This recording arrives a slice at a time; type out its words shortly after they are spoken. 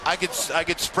I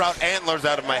could sprout antlers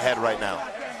out of my head right now.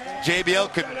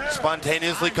 JBL could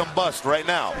spontaneously combust right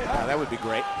now. Yeah, that would be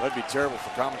great. That'd be terrible for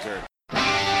commentary.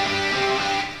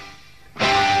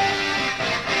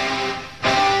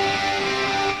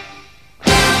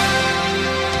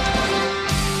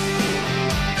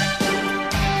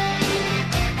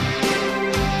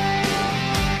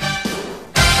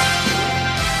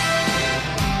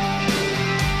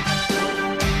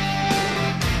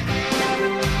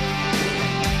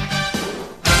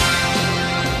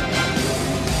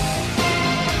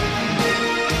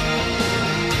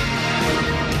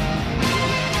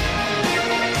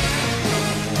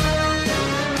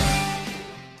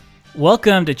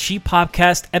 Welcome to Cheap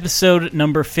Popcast, episode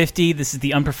number 50. This is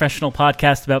the unprofessional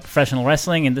podcast about professional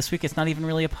wrestling, and this week it's not even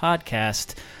really a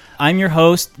podcast. I'm your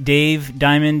host, Dave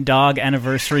Diamond Dog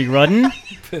Anniversary Rudden.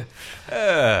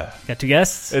 Got two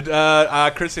guests? Chris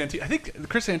Antista. I think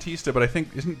Chris Antista, but I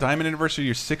think isn't Diamond Anniversary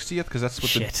your 60th? Because that's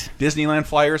what the Disneyland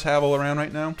flyers have all around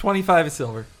right now. 25 is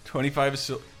silver. 25 is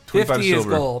silver. 50 is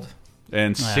gold.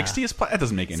 And 60 is platinum. That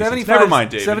doesn't make any 75 sense. Never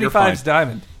mind, David. 75 is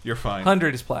diamond. You're fine.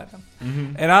 100 is platinum.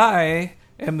 Mm-hmm. And I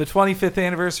am the 25th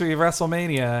anniversary of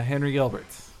WrestleMania, Henry Gilbert.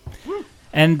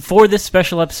 And for this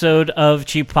special episode of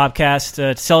Cheap Popcast,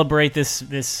 to celebrate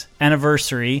this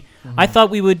anniversary, I thought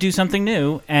we would do something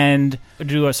new and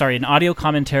do an audio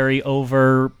commentary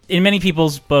over, in many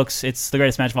people's books, it's the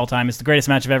greatest match of all time. It's the greatest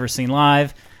match I've ever seen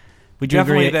live. Would you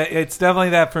agree? It's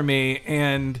definitely that for me,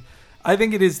 and I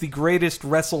think it is the greatest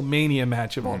WrestleMania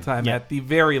match of all time, at the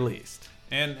very least.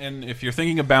 And if you're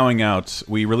thinking of bowing out,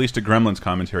 we released a Gremlins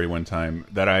commentary one time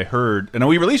that I heard, and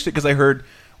we released it because I heard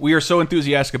we are so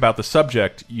enthusiastic about the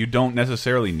subject, you don't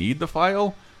necessarily need the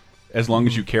file as long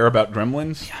as you care about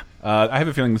Gremlins. Yeah. I have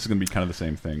a feeling this is going to be kind of the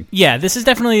same thing. Yeah, this is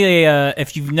definitely a.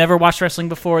 If you've never watched wrestling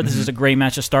before, this is a great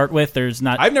match to start with.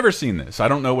 I've never seen this. I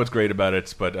don't know what's great about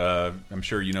it, but I'm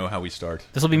sure you know how we start.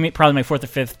 This will be probably my fourth or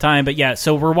fifth time, but yeah.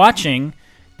 So we're watching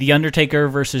The Undertaker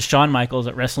versus Shawn Michaels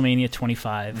at WrestleMania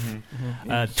 25,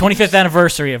 25th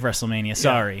anniversary of WrestleMania.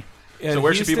 Sorry. Yeah, so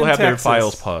where should people have their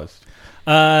files paused?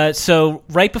 So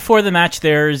right before the match,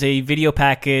 there's a video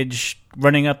package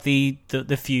running up the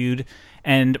feud.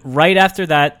 And right after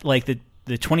that, like the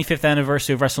 25th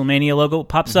anniversary of WrestleMania logo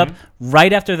pops up.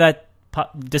 Right after that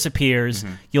disappears,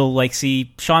 you'll like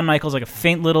see Shawn Michaels, like a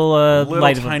faint little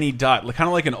light, tiny dot, kind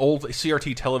of like an old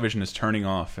CRT television is turning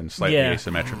off and slightly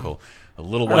asymmetrical. A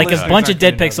little like a bunch of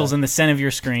dead pixels in the center of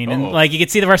your screen, and like you can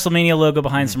see the WrestleMania logo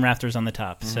behind some rafters on the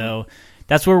top. So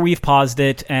that's where we've paused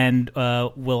it, and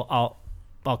I'll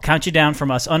count you down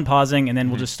from us unpausing, and then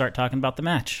we'll just start talking about the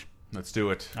match. Let's do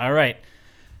it. All right.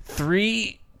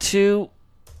 3, 2,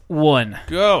 1.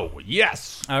 Go.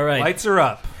 Yes. All right. Lights are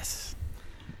up. Yes.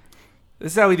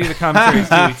 This is how we do the commentaries.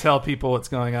 We tell people what's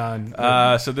going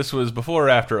on. So this was before or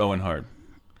after Owen Hart?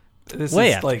 This Way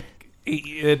is after. like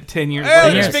 10 years I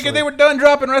later. just figured they were done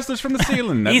dropping wrestlers from the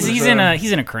ceiling. He's in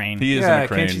a crane. He is in a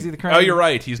crane. Can't you see the crane? Oh, you're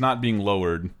right. He's not being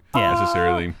lowered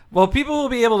necessarily. Well, people will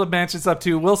be able to match this up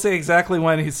to. We'll say exactly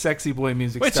when his Sexy Boy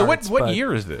music starts. Wait, so what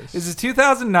year is this? This is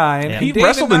 2009. Yeah. He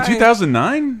wrestled in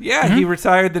 2009? Yeah, he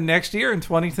retired the next year in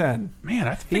 2010. Man,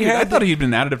 I thought he'd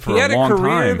been at it for a long time. He had a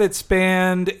career that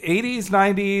spanned 80s,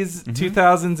 90s,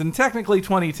 2000s, and technically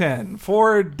 2010.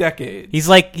 4 decades. He's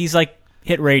like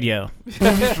hit radio.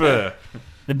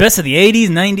 The best of the 80s,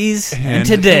 90s, and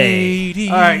today. 80s.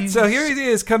 All right, so here he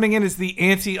is coming in as the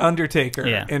anti-Undertaker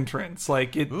entrance. I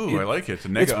like it. It's a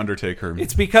nega Undertaker.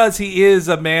 It's because he is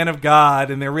a man of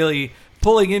God, and they're really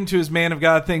pulling into his man of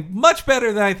God thing much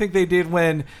better than I think they did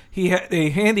when he had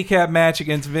a handicap match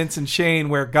against Vince and Shane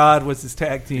where God was his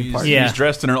tag team partner. He's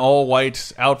dressed in an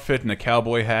all-white outfit and a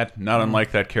cowboy hat, not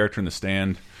unlike that character in The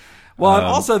Stand. Well, and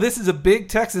also, this is a big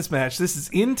Texas match. This is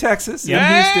in Texas, in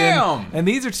Houston, and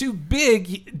these are two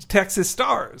big Texas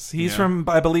stars. He's from,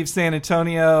 I believe, San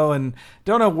Antonio, and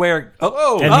don't know where.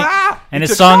 And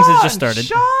his songs has just started.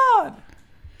 Sean!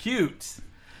 Cute.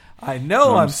 I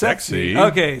know I'm sexy.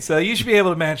 Okay, so you should be able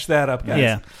to match that up, guys.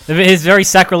 Yeah. His very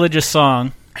sacrilegious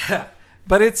song.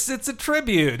 But it's a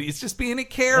tribute. He's just being a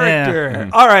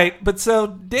character. All right, but so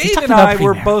Dave and I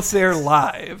were both there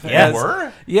live.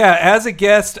 As a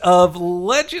guest of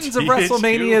Legends of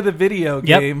WrestleMania, the video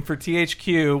game for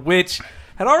THQ, which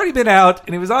had already been out,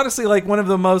 and it was honestly like one of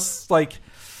the most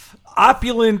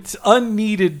opulent,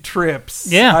 unneeded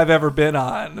trips I've ever been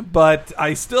on. But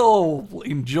I still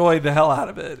enjoyed the hell out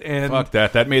of it. And fuck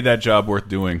that. That made that job worth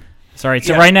doing. Sorry.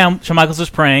 So right now, Shawn Michaels is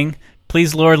praying.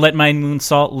 Please, Lord, let my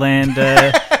moonsault land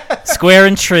square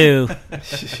and true.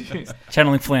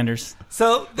 Channeling Flanders.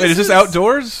 So wait, is this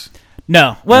outdoors?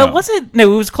 No. Well, was it?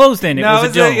 No, it was closed in. It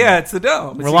was a dome. It's the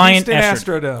dome. It's Reliant the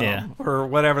Houston Astrodome. Yeah. Or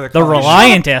whatever they're called. The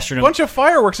Reliant Astrodome. A bunch of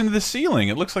fireworks into the ceiling.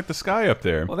 It looks like the sky up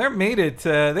there. Well, they're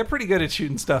pretty good at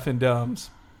shooting stuff in domes.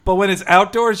 But when it's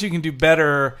outdoors, you can do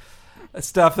better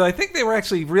stuff. I think they were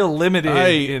actually real limited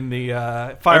in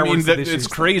the fireworks. It's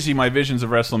crazy. My visions of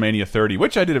WrestleMania 30,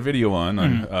 which I did a video on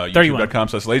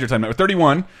YouTube.com/LaserTime.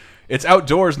 31. It's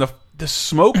outdoors, and the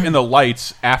smoke and the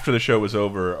lights after the show was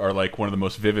over are like one of the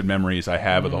most vivid memories I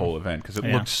have of the whole event because it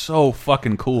looked so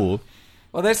fucking cool.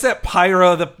 Well, there's that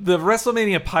pyro. The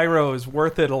WrestleMania pyro is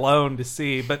worth it alone to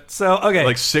see. But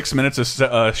like 6 minutes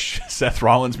of Seth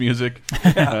Rollins music.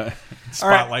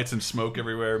 Spotlights and smoke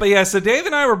everywhere. But yeah, so Dave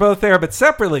and I were both there, but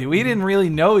separately. We didn't really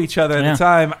know each other at the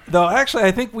time. Though, actually,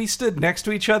 I think we stood next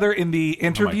to each other in the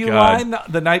interview line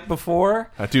the night before.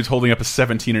 That dude's holding up a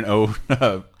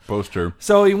 17-0 poster.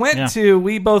 So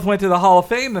we both went to the Hall of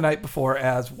Fame the night before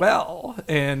as well.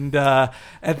 And at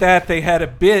that, they had a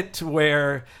bit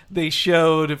where they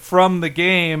showed from the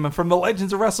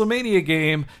Legends of WrestleMania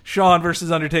game, Shawn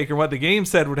versus Undertaker, what the game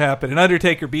said would happen. And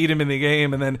Undertaker beat him in the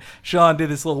game, and then Shawn did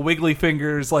this little wiggly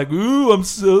fingers like, ooh, I'm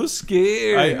so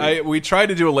scared. We tried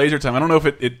to do a laser time. I don't know if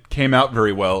it came out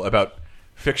very well about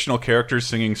fictional characters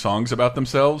singing songs about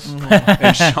themselves.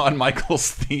 And Shawn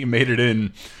Michaels' theme made it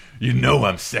in. You know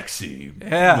I'm sexy.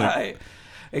 Yeah.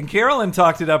 And Carolyn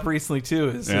talked it up recently, too.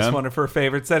 It's just one of her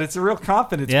favorites. That it's a real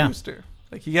confidence booster.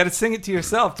 Like, you got to sing it to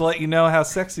yourself to let you know how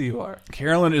sexy you are.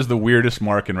 Carolyn is the weirdest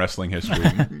mark in wrestling history.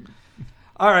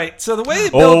 All right. So the way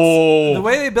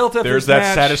they built up there's this that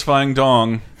match satisfying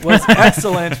dong. Was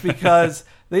excellent because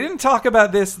they didn't talk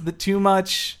about this too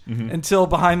much until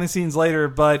behind the scenes later,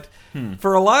 but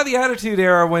for a lot of the Attitude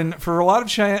Era, for a lot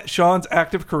of Shawn's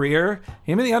active career,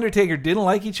 him and The Undertaker didn't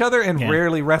like each other and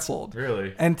rarely wrestled.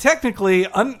 Really? And technically,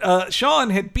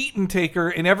 Shawn had beaten Taker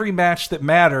in every match that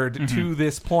mattered to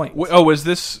this point.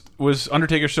 Was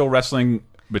Undertaker still wrestling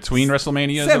between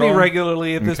WrestleManias?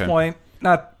 Semi-regularly at this point.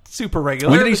 Not super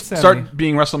regular. When did he start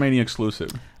being WrestleMania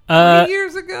exclusive? 3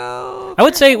 years ago. I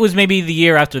would say it was maybe the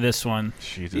year after this one.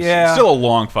 Jesus. Yeah. Still a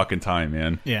long fucking time,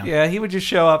 man. Yeah, he would just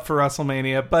show up for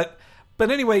WrestleMania. But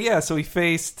anyway, so he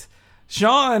faced...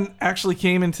 Shawn actually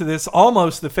came into this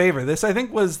almost the favor. This, I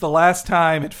think, was the last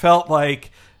time it felt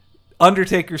like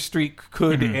Undertaker's streak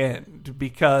could end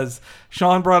because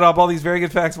Shawn brought up all these very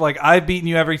good facts of like, I've beaten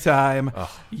you every time. Ugh.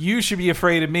 You should be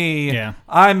afraid of me. Yeah.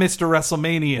 I'm Mr.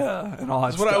 WrestleMania and all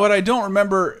that stuff. What I don't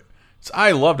remember...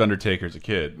 I loved Undertaker as a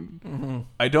kid.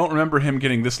 I don't remember him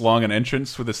getting this long an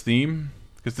entrance with his theme.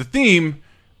 Because the theme,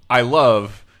 I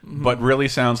love, but really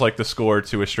sounds like the score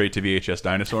to a straight-to-VHS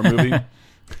dinosaur movie.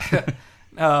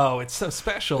 Oh, it's so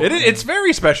special. It's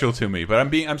very special to me, but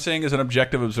I'm saying as an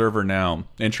objective observer now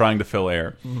and trying to fill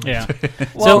air. Yeah.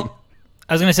 So,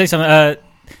 I was going to say something.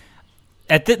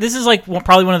 This is like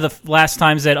probably one of the last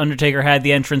times that Undertaker had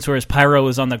the entrance where his pyro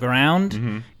was on the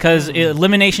ground. Because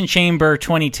Elimination Chamber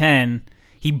 2010,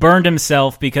 he burned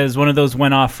himself because one of those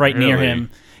went off right near him.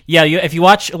 Yeah, if you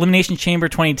watch Elimination Chamber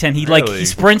 2010, he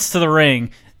sprints to the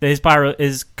ring. His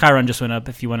Chiron just went up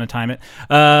if you want to time it.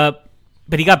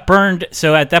 But he got burned,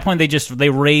 so at that point they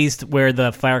raised where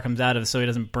the fire comes out of, so he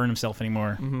doesn't burn himself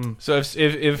anymore. So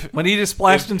if when he just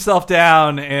splashed himself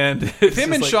down, and if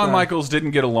him and Shawn Michaels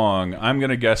didn't get along, I'm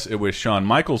gonna guess it was Shawn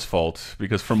Michaels' fault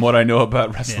because from what I know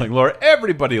about wrestling lore,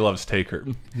 everybody loves Taker.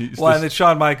 And then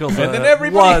Shawn Michaels, and then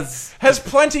everybody has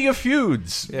plenty of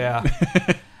feuds. Yeah.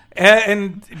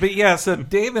 So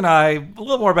Dave and I, a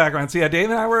little more background. So yeah, Dave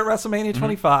and I were at WrestleMania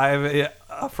 25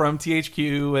 from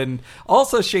THQ, and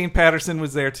also Shane Patterson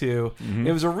was there too.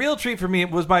 It was a real treat for me. It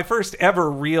was my first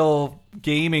ever real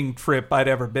gaming trip I'd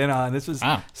ever been on. This was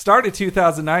started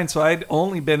 2009, so I'd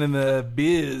only been in the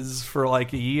biz for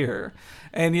like a year.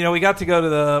 And we got to go to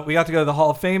the Hall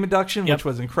of Fame induction, which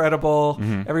was incredible.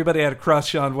 Everybody had a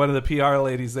crush on one of the PR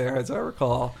ladies there, as I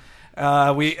recall.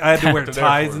 I had to wear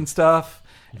ties and stuff.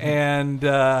 And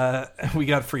we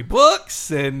got free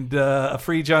books and a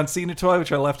free John Cena toy,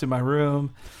 which I left in my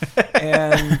room.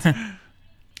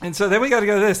 And so then we got to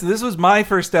go to this. This was my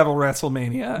first ever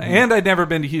WrestleMania. And I'd never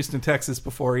been to Houston, Texas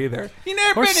before either. You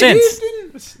never been to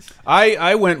Houston?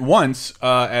 I went once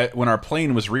when our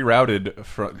plane was rerouted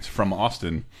from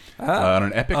Austin on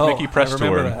an epic Mickey press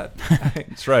tour. That.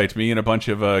 That's right. Me and a bunch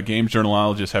of games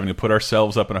journalists having to put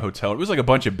ourselves up in a hotel. It was like a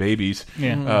bunch of babies.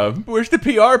 Yeah. Where's the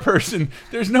PR person?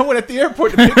 There's no one at the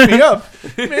airport to pick me up.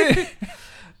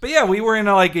 But yeah, we were in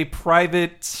a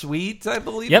private suite, I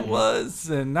believe it was,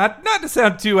 and not to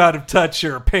sound too out of touch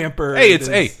or pampered.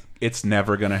 it's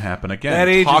never going to happen again. That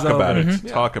age Talk is about over. it.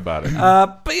 Talk about it.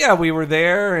 But yeah, we were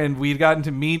there, and we'd gotten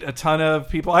to meet a ton of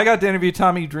people. I got to interview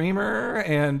Tommy Dreamer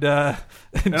and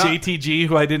JTG,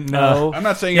 who I didn't know. I'm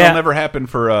not saying it'll never happen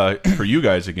for you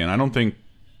guys again. I don't think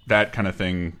that kind of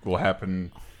thing will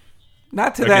happen.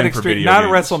 Not to that extreme. Not at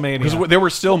WrestleMania. Because there were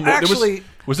still actually.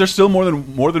 Was there still more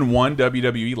than one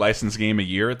WWE licensed game a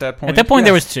year at that point? At that point,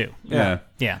 there was 2. Yeah.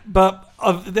 But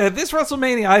this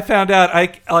WrestleMania, I found out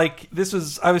I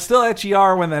was still at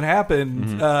GR when that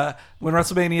happened. When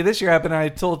WrestleMania this year happened, I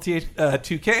told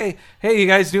 2K, "Hey, you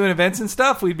guys doing events and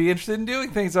stuff? We'd be interested in doing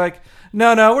things." Like,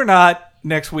 no, we're not.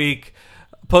 Next week.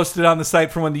 Posted on the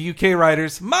site from one of the UK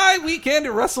writers, my weekend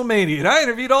at WrestleMania, and I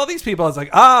interviewed all these people. I was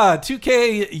like,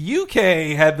 2K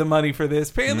UK had the money for this.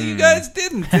 Apparently you guys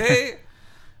didn't, eh?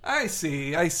 I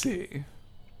see.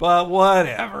 But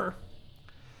whatever.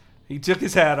 He took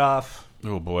his hat off.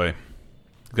 Oh, boy.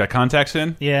 Got contacts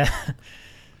in? Yeah.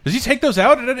 Does he take those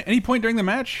out at any point during the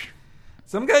match?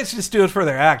 Some guys just do it for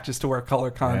their act, just to wear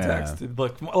color contacts. To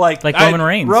look like Roman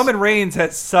Reigns. Roman Reigns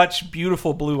has such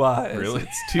beautiful blue eyes. Really?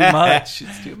 It's too much.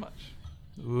 It's too much.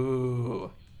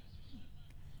 Ooh.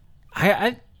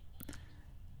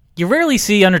 You rarely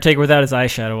see Undertaker without his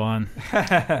eyeshadow on.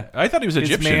 I thought he was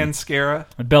Egyptian. His mascara.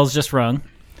 The bell's just rung.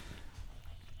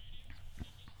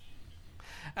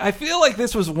 I feel like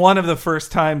this was one of the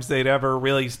first times they'd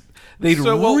really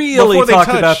before they talked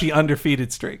touch, about the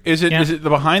undefeated streak. Is it the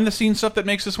behind the scenes stuff that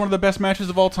makes this one of the best matches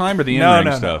of all time, or the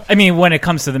in-ring stuff? I mean, when it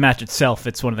comes to the match itself,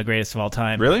 it's one of the greatest of all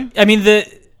time. Really? I mean,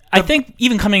 I think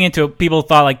even coming into it, people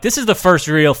thought like this is the first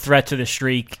real threat to the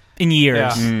streak in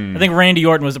years. Yeah. I think Randy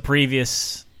Orton was a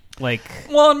previous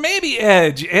Well, maybe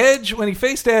Edge. Edge, when he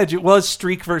faced Edge, it was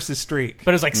streak versus streak.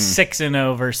 But it was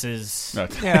 6-0 versus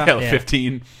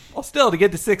 15. Well, still, to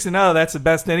get to 6-0, that's the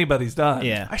best anybody's done.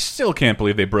 Yeah. I still can't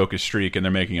believe they broke his streak and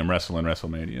they're making him wrestle in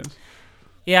WrestleManias.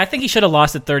 Yeah, I think he should have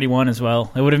lost at 31 as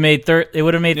well. It would have made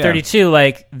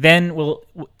 32. Then will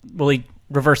he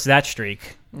reverse that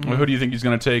streak? Well, who do you think he's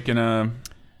going to take in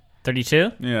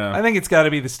 32? Yeah. I think it's got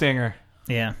to be the Stinger.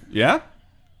 Yeah. Yeah?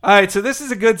 All right, so this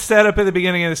is a good setup at the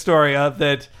beginning of the story of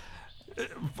that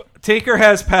Taker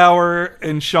has power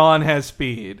and Shawn has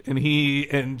speed,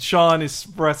 and Shawn is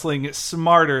wrestling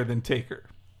smarter than Taker.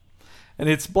 And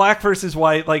it's black versus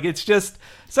white. It's just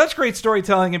such great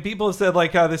storytelling, and people have said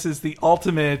how this is the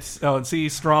ultimate. Oh, and see,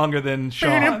 stronger than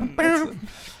Shawn. Going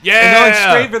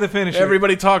straight for the finisher.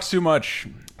 Everybody talks too much.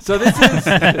 So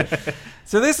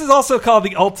this is also called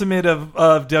the ultimate of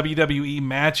WWE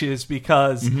matches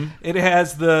because it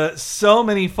has so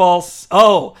many false.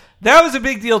 Oh, that was a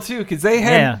big deal too because they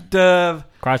had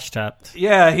crotch chopped.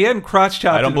 Yeah, he hadn't crotch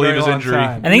chopped. I don't believe his injury.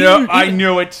 I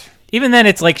knew it. Even then,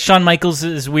 it's Shawn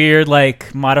Michaels' weird,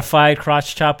 modified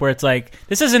crotch chop where it's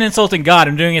this isn't insulting God.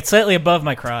 I'm doing it slightly above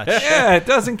my crotch. Yeah, it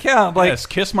doesn't count. Yes,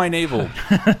 kiss my navel.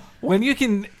 When you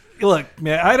can... Look,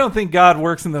 man, I don't think God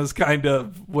works in those kind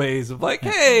of ways of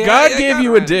hey... God gave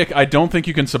you a dick. I don't think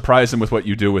you can surprise him with what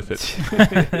you do with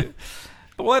it.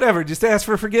 Whatever, just ask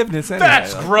for forgiveness. Anyway.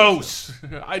 That's gross.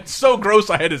 It's so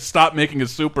gross I had to stop making a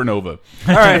supernova.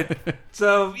 All right.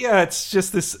 So, yeah, it's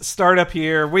just this startup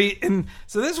here.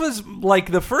 So this was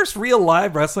the first real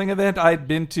live wrestling event I'd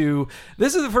been to.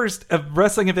 This is the first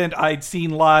wrestling event I'd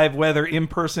seen live, whether in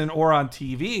person or on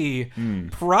TV,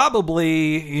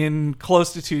 probably in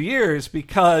close to 2 years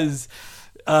because...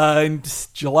 in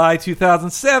July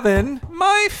 2007,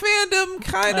 my fandom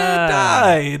kind of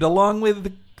died along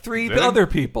with 3 other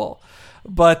people,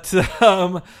 but then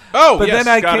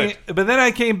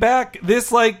I came back. This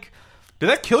did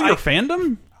that kill your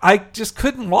fandom? I just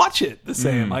couldn't watch it the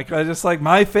same. I just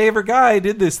my favorite guy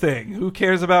did this thing. Who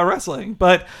cares about wrestling?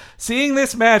 But seeing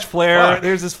this match, Flair,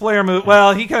 there's this Flair move.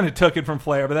 Well, he kind of took it from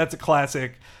Flair, but that's a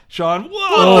classic. Shawn,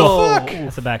 whoa, what the fuck?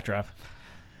 That's a backdrop.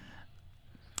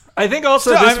 I think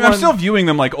also I'm still viewing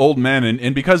them like old men,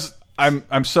 and because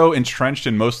I'm so entrenched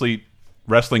in mostly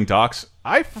wrestling docs,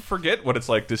 I forget what it's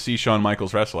like to see Shawn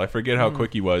Michaels wrestle. I forget how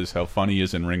quick he was, how fun he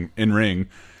is in ring. I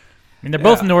mean, they're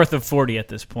both north of 40 at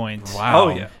this point. Wow. Oh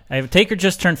yeah. Taker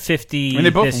just turned 50. And they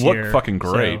both this look year, fucking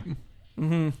great.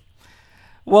 So.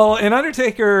 Well, in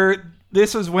Undertaker,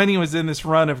 this was when he was in this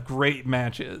run of great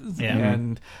matches,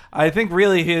 and I think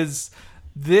really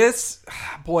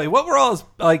what were all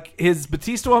his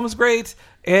Batista one was great,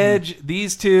 Edge,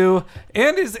 these two,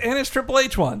 and his Triple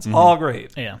H ones, all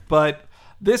great. Yeah, but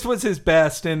this was his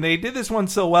best, and they did this one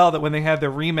so well that when they had their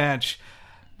rematch,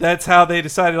 that's how they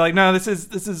decided. No, this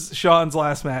is Shawn's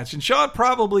last match, and Shawn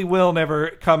probably will never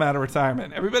come out of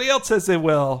retirement. Everybody else says they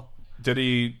will. Did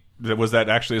he Was that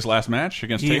actually his last match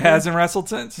against Taker? He hasn't wrestled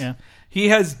since. Yeah. He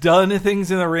has done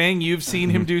things in the ring. You've seen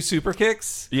him do super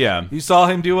kicks. Yeah. You saw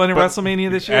him do one in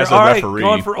WrestleMania this year. As a All referee. right,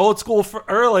 going for old school for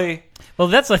early. Well,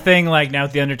 that's the thing. Like now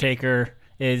with the Undertaker,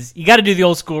 is you got to do the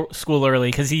old school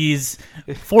early because he's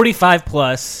 45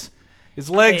 plus. His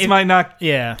legs might not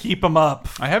Yeah. keep him up.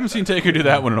 I haven't seen Taker do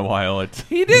that one in a while.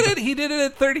 He did it. He did it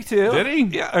at 32. Did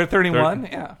he? Yeah, or 31.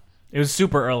 Yeah. It was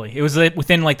super early. It was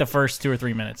within like the first 2 or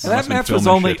 3 minutes. And that match was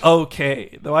only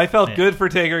okay, though. I felt good for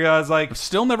Taker. I was like,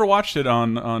 Still never watched it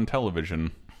on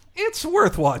television. it's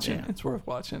worth watching. Yeah. It's worth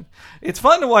watching. It's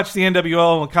fun to watch the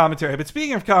NWO commentary. But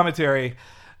speaking of commentary,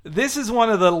 this is one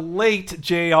of the late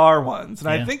JR ones, and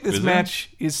I think this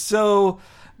match is so.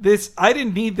 I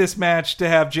didn't need this match to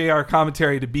have JR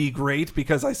commentary to be great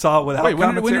because I saw it without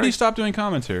commentary. When did he stop doing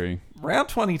commentary? Around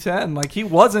 2010. Like, he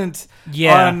wasn't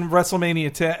on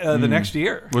WrestleMania the next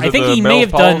year. I think he may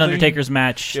have done Undertaker's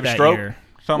match that year.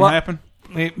 Something happened?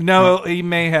 He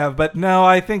may have. But no,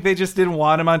 I think they just didn't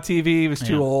want him on TV. He was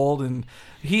too old. And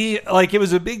it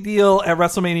was a big deal at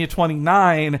WrestleMania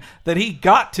 29 that he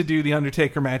got to do the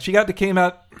Undertaker match. He came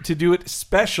out to do it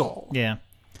special. Yeah.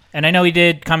 And I know he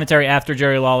did commentary after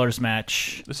Jerry Lawler's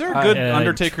match. Is there a good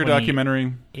Undertaker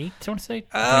documentary? 8, I want to say.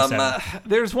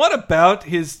 There's one about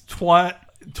his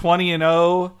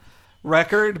 20-0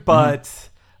 record, but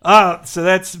so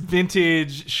that's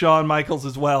vintage Shawn Michaels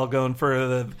as well. Going for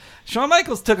the Shawn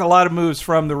Michaels took a lot of moves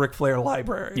from the Ric Flair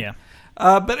library. Yeah.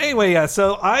 But anyway, yeah.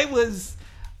 So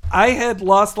I had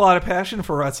lost a lot of passion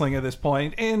for wrestling at this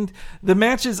point, and the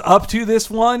matches up to this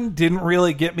one didn't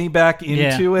really get me back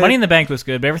into it. Money in the Bank was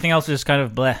good, but everything else was just kind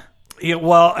of bleh. Yeah,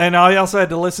 well, and I also had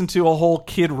to listen to a whole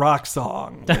Kid Rock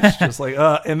song, which just like,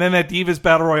 and then that Divas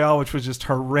Battle Royale, which was just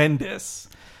horrendous.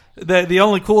 The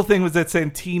only cool thing was that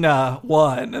Santina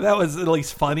won. That was at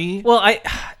least funny. Well,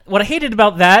 what I hated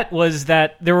about that was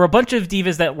that there were a bunch of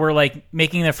divas that were like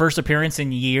making their first appearance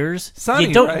in years.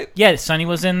 Sunny, right? Yeah, Sunny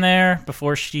was in there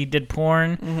before she did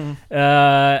porn,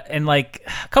 and like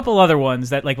a couple other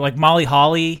ones that like Molly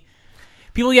Holly,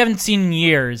 people you haven't seen in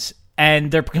years,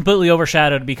 and they're completely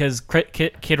overshadowed because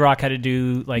Kid Rock had to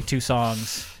do like 2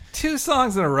 songs. 2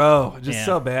 songs in a row, just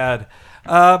so bad.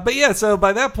 But yeah, so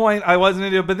by that point I wasn't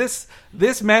into it. But this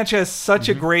match has such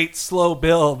a great slow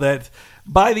build that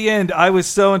by the end I was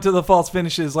so into the false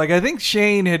finishes. Like, I think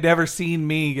Shane had never seen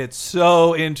me get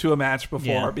so into a match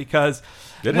before because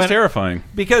it is terrifying.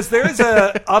 Because there's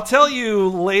I'll tell you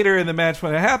later in the match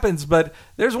when it happens, but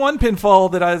there's one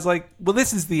pinfall that I was like, well,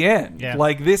 this is the end. Yeah.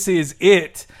 Like, this is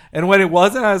it. And when it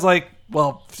wasn't, I was like,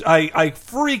 well, I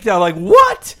freaked out. Like,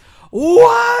 what?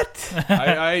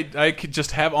 I could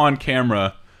just have on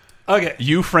camera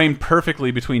you framed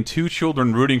perfectly between 2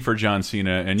 children rooting for John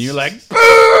Cena, and you're like, boo!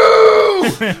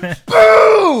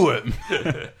 Boo!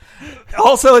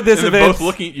 Also at this event, both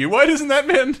looking at you. Why doesn't that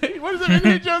man hate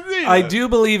John Cena? I do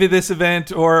believe at this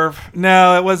event, or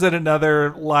no, it was at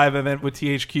another live event with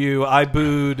THQ. I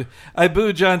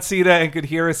booed John Cena and could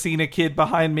hear a Cena kid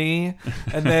behind me,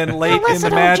 and then late in the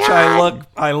match,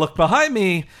 I look behind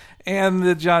me. And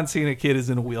the John Cena kid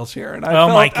is in a wheelchair, and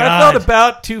I felt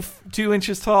about two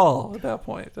inches tall at that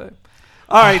point. All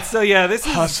right, so yeah, this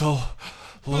is hustle,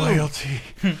 loyalty.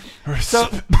 So,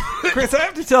 Chris, I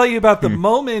have to tell you about the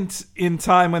moment in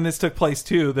time when this took place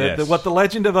too. What the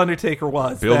legend of Undertaker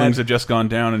was. Buildings had just gone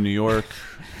down in New York.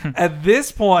 At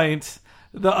this point,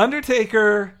 the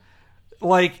Undertaker,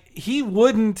 his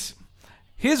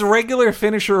regular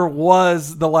finisher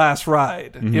was the last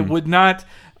ride. It would not.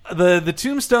 The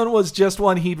tombstone was just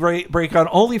one he'd break on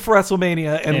only for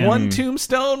WrestleMania, and one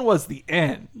tombstone was the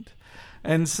end.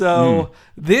 And so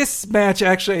this match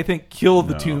actually, I think, killed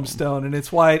the tombstone, and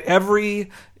it's why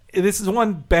this is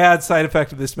one bad side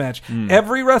effect of this match.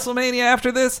 Every WrestleMania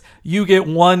after this, you get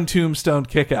one tombstone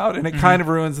kick out, and it kind of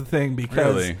ruins the thing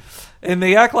because... Really? And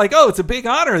they act like, oh, it's a big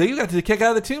honor that you got to kick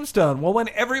out of the tombstone. Well, when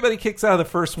everybody kicks out of the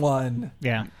first one...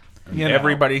 Yeah.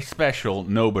 Everybody's special.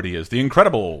 Nobody is. The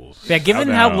Incredibles. Yeah, given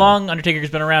how long Undertaker's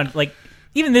been around, like,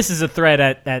 even this is a threat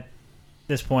at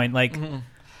this point. Like,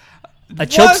 a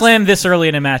chokeslam this early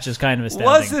in a match is kind of astounding.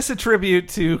 Was this a tribute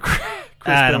to Chris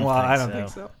Benoit? I don't think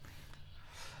so.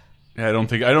 Yeah, I don't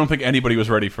think anybody was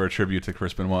ready for a tribute to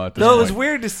Chris Benoit at this point. It was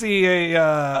weird to see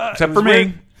except for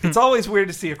me. It's always weird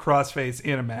to see a crossface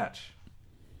in a match.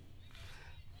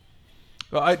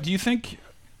 Well, do you think...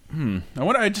 I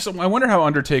wonder how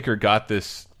Undertaker got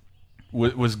this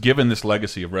was given this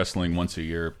legacy of wrestling once a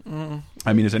year.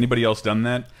 I mean, has anybody else done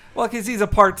that? Well, because he's a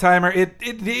part-timer. It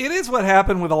is what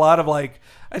happened with a lot of, like,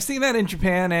 I've seen that in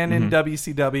Japan and in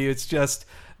WCW. It's just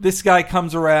this guy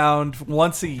comes around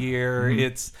once a year.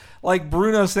 It's like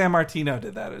Bruno Sammartino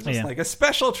did that. It's just like a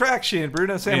special attraction.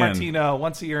 Bruno Sammartino,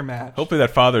 once a year match. Hopefully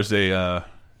that Father's Day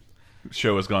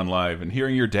show has gone live, and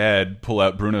hearing your dad pull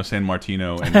out Bruno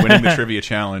Sammartino and winning the trivia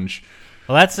challenge.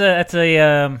 Well, that's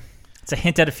a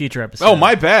hint at a future episode. Oh,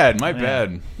 my bad.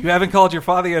 Bad. You haven't called your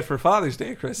father yet for Father's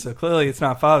Day, Chris, so clearly it's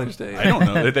not Father's Day. I don't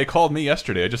know. They called me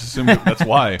yesterday. I just assumed that's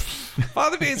why.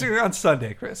 Father's Days are on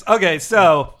Sunday, Chris. Okay,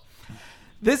 so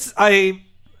see,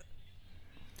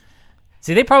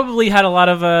 they probably had a lot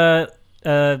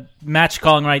of match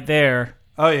calling right there.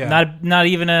 Oh, yeah. Not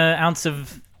even an ounce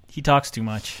of he talks too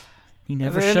much. He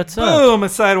never shuts up. Boom, a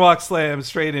sidewalk slam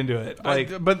straight into it.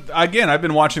 But again, I've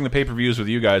been watching the pay-per-views with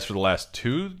you guys for the last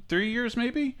 2-3 years,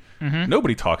 maybe.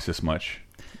 Nobody talks this much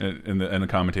in the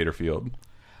commentator field.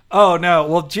 Oh no!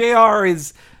 Well, JR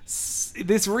is.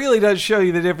 This really does show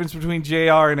you the difference between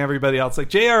JR and everybody else. Like,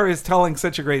 JR is telling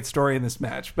such a great story in this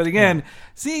match, but again,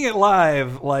 seeing it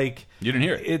live, like, you didn't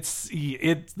hear it.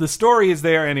 It's the story is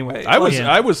there anyway. I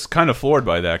was kind of floored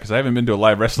by that because I haven't been to a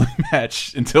live wrestling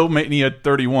match until Mania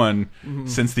 31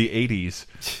 since the 80s.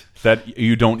 That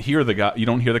you don't hear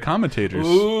the commentators.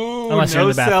 Ooh, unless no you're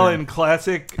in the bathroom. selling,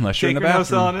 classic. Unless you're in the Taker, bathroom.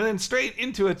 no selling, and then straight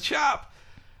into a chop.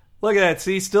 Look at that.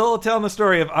 See, still telling the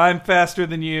story of I'm faster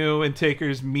than you and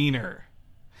Taker's meaner.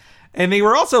 And they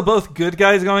were also both good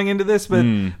guys going into this,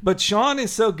 but Sean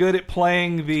is so good at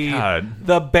playing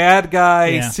the bad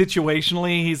guy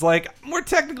situationally. He's like, we're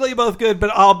technically both good, but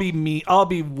I'll be me. I'll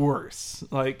be worse.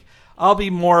 Like, I'll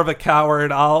be more of a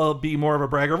coward. I'll be more of a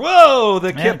bragger. Whoa,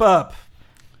 the kip up.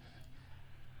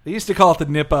 They used to call it the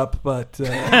nip up, but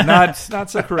not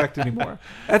so correct anymore.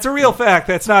 That's a real fact.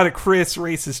 That's not a Chris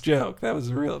racist joke. That was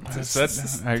a real.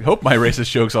 I hope my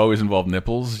racist jokes always involve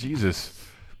nipples. Jesus.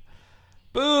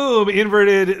 Boom,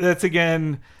 inverted. That's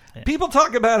again. People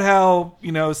talk about how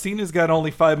Cena's got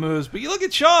only 5 moves, but you look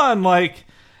at Shawn. Like,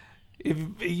 if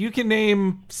you can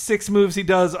name 6 moves he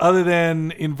does other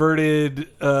than inverted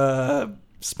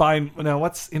spine. No,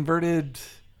 what's inverted?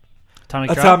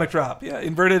 Atomic drop. Yeah,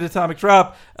 inverted atomic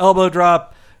drop, elbow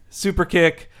drop, super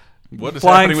kick, what is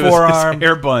flying happening forearm, with his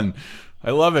hair bun?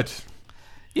 I love it.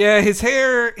 Yeah, his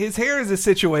hair is a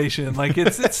situation. Like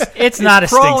it's not a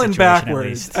crawling Sting situation,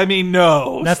 backwards. I mean,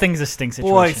 no, nothing's a Sting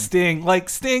situation. Boy,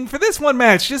 Sting for this one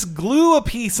match, just glue a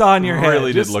piece on your head.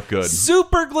 Really did look good.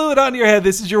 Super glue it onto your head.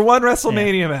 This is your one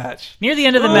WrestleMania match. Near the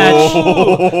end of the match.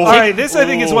 All right, this I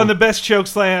think is one of the best choke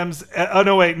slams. Oh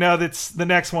no, wait, no, that's the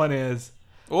next one is.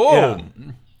 Oh. Yeah.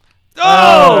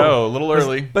 Oh, a little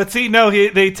early. But see, no,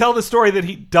 they tell the story that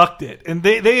he ducked it, and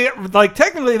they like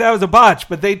technically that was a botch,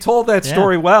 but they told that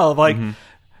story well. Like,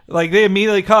 like they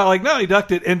immediately caught, like, no, he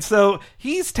ducked it, and so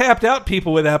he's tapped out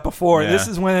people with that before. Yeah. This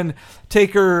is when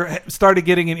Taker started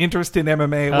getting an interest in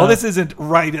MMA. Well, this isn't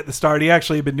right at the start. He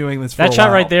actually had been doing this for a while. That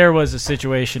shot right there was a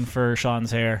situation for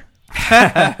Sean's hair.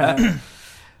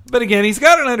 But again, he's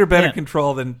got it under better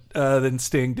control than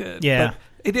Sting did. Yeah. But,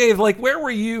 hey Dave, like, where were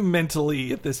you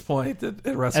mentally at this point at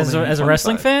WrestleMania? As a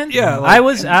wrestling fan? Yeah, I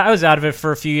was out of it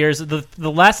for a few years. The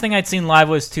last thing I'd seen live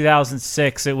was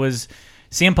 2006. It was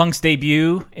CM Punk's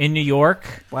debut in New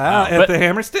York. Wow, at the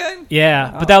Hammerstein?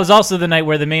 Yeah, but that was also the night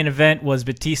where the main event was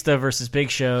Batista versus Big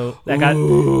Show.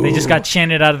 They just got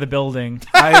chanted out of the building.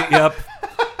 Yep.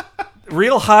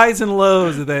 Real highs and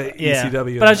lows of that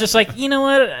ECW. But I was just like, you know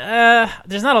what?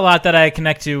 There's not a lot that I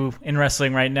connect to in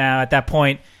wrestling right now at that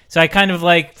point. So I kind of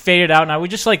like faded out, and I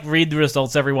would just like read the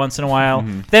results every once in a while.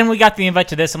 Then we got the invite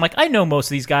to this. I'm like, I know most of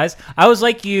these guys. I was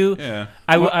like you. Yeah.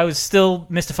 I was still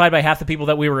mystified by half the people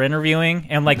that we were interviewing,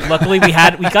 and like luckily we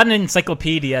got an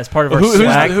encyclopedia as part of our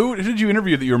swag. Who did you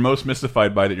interview that you were most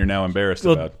mystified by that you're now embarrassed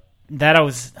about? That I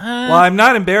was. Well, I'm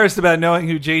not embarrassed about knowing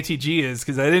who JTG is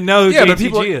because I didn't know who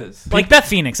JTG is. Like Beth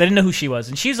Phoenix, I didn't know who she was,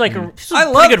 and she's like a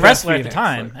pretty good wrestler at the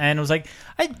time, and it was like,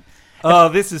 oh,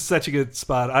 this is such a good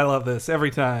spot. I love this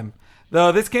every time.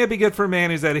 Though this can't be good for a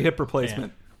man who's had a hip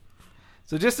replacement. Yeah.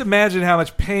 So just imagine how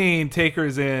much pain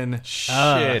Taker's in.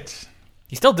 Shit.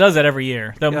 He still does that every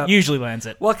year. Though usually lands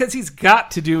it. Well, because he's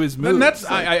got to do his moves. And that's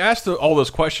I asked all those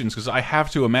questions because I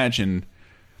have to imagine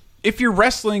if you're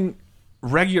wrestling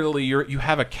regularly, you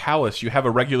have a callus, you have a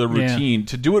regular routine.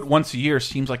 To do it once a year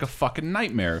seems like a fucking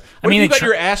nightmare. If you got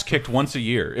your ass kicked once a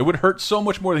year, it would hurt so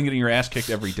much more than getting your ass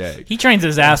kicked every day. He trains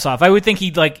his ass off. I would think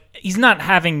he's not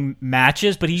having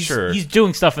matches, but he's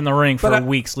doing stuff in the ring for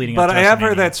weeks leading up to WrestleMania. But I have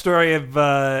heard that story of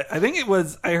I think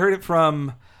I heard it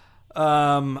from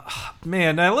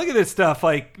Man, now look at this stuff.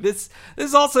 Like this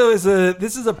also is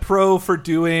a pro for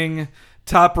doing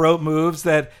top rope moves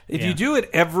that if you do it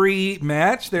every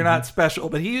match, they're not special.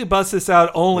 But he busts this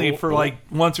out only for like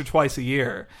once or twice a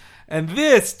year. And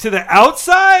this to the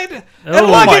outside, and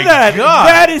look at that. God.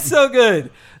 That is so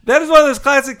good. That is one of those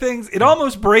classic things. It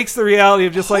almost breaks the reality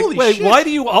of just like, wait, why do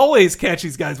you always catch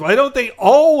these guys? Why don't they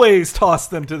always toss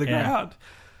them to the ground?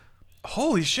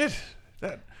 Holy shit.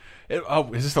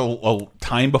 Is this a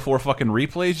time before fucking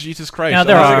replays? Jesus Christ. No,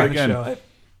 there are. Again.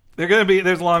 They're going to be,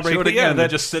 there's a long break. Show it again. They're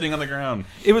just sitting on the ground.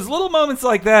 It was little moments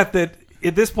like that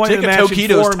at this point in the match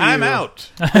Tokido's time out.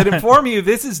 That inform you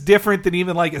this is different than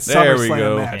even like a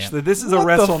SummerSlam match. That this is a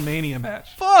WrestleMania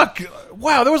match. Fuck.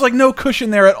 Wow, there was like no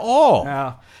cushion there at all.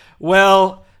 Yeah.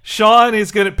 Well, Sean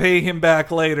is going to pay him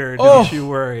back later. Don't you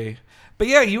worry. But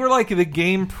yeah, you were like the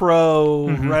Game Pro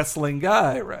wrestling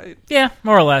guy, right? Yeah,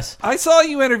 more or less. I saw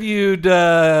you interviewed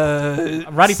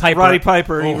Roddy Piper. Roddy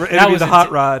Piper. He interviewed the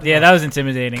Hot Rod. Yeah, that was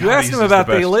intimidating. You asked him about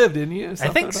They Lived, didn't you? I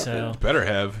think so. Better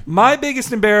have. My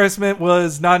biggest embarrassment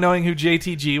was not knowing who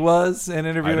JTG was and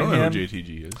interviewing him. I don't know who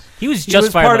JTG is. He was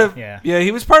just part of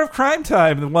he was part of Crime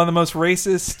Time, one of the most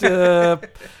racist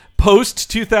post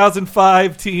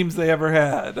 2005 teams they ever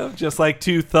had, of just like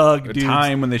two thug dudes. A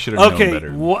time when they should have known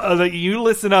better. You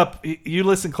listen up. You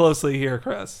listen closely here,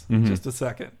 Chris. Just a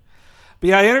second. But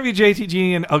yeah, I interviewed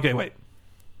JTG and wait.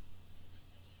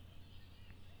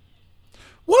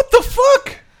 What the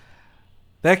fuck?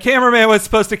 That cameraman was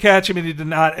supposed to catch him and he did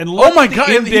not. And oh my god!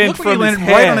 He looked like he landed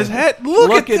right on his head.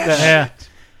 Look at that. Yeah.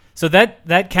 So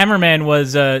that cameraman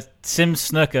was Sim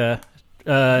Snuka.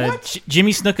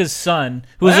 Jimmy Snuka's son,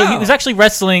 who was he was actually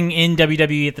wrestling in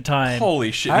WWE at the time.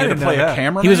 Holy shit! He had to play a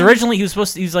cameraman. He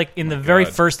was like in the very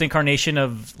first incarnation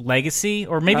of Legacy,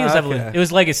 or maybe it was Evolution. It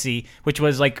was Legacy, which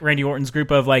was like Randy Orton's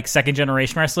group of like second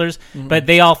generation wrestlers. But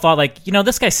they all thought like,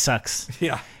 this guy sucks.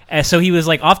 Yeah. So he was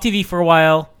like off TV for a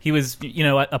while. He was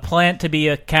a plant to be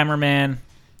a cameraman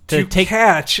to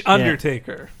catch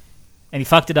Undertaker, and he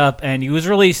fucked it up. And he was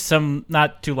released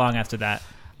not too long after that.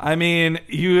 I mean,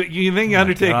 you think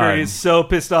Undertaker is so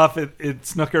pissed off at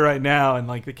Snuka right now, and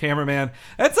like the cameraman.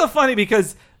 That's so funny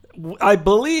because I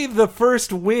believe the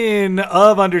first win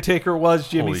of Undertaker was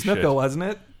Jimmy Snuka, wasn't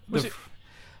it?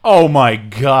 Oh my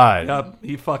god! Yep,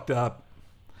 he fucked up.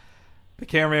 The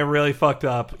cameraman really fucked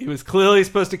up. He was clearly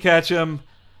supposed to catch him.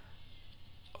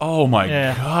 Oh my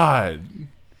god!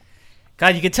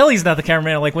 God, you can tell he's not the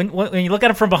cameraman. Like when you look at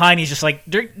him from behind, he's just like,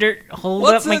 hold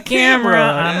up my camera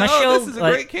on my shoulder. This is a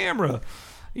great camera.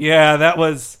 Yeah, that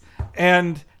was,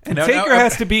 and Taker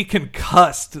has to be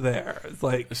concussed there. It's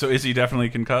like, so is he definitely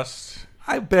concussed?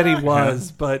 I bet he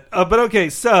was, but okay.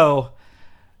 So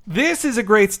this is a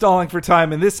great stalling for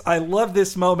time, and I love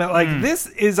this moment. Like this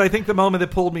is, I think, the moment that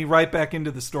pulled me right back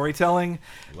into the storytelling,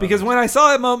 because when I saw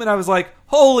that moment, I was like,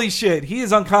 holy shit, he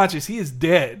is unconscious, he is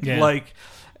dead. Yeah. Like.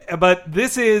 But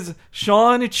this is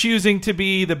Sean choosing to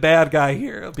be the bad guy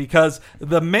here, because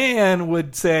the man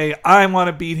would say, I want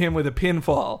to beat him with a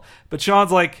pinfall. But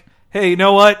Sean's like, hey, you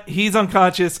know what? He's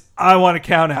unconscious. I want to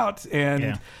count out.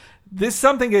 And this is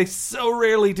something they so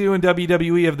rarely do in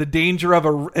WWE, of the danger of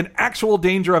an actual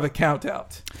danger of a count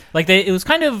out. Like it was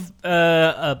kind of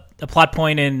a plot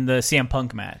point in the CM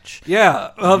Punk match.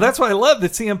 Yeah. Well, that's why I love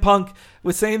that CM Punk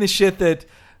was saying the shit that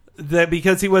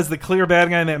because he was the clear bad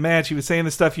guy in that match, he was saying the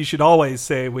stuff you should always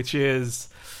say, which is,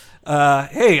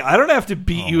 hey, I don't have to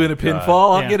beat you in a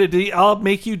pinfall. I'll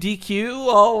make you DQ.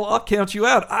 I'll count you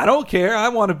out. I don't care.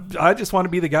 I just want to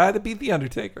be the guy that beat the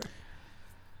Undertaker.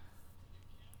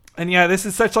 And yeah, this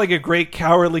is such like a great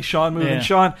cowardly Shawn move. And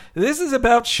Shawn, this is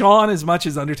about Shawn as much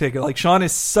as Undertaker. Like Shawn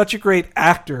is such a great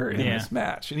actor in this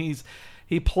match, and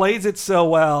he plays it so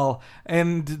well.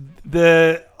 And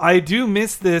I do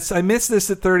miss this. I miss this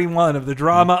at 31, of the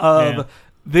drama of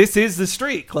this is the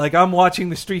streak. Like I'm watching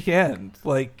the streak end.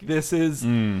 Like this is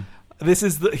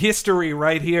the history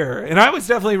right here. And I was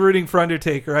definitely rooting for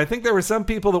Undertaker. I think there were some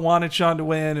people that wanted Shawn to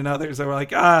win, and others that were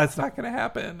like, it's not going to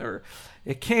happen, or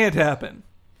it can't happen.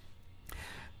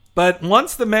 But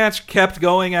once the match kept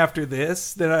going after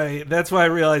this, that's why I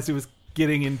realized it was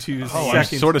getting into I'm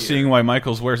sort of seeing why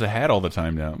Michaels wears a hat all the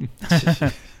time now.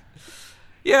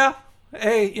 Yeah.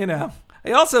 Hey,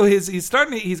 He also he's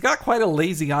got quite a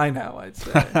lazy eye now, I'd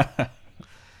say.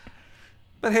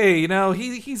 But hey,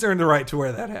 he's earned the right to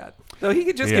wear that hat. So he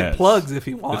could just get plugs if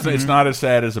he wants. It's not as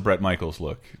sad as a Bret Michaels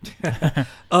look.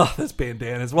 Oh, this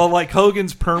bandanas. Well, like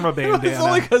Hogan's perma bandana. It's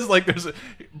only because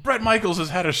Bret Michaels has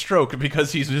had a stroke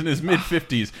because he's in his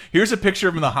mid-50s. Here's a picture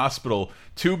of him in the hospital,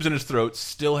 tubes in his throat,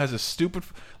 still has a stupid,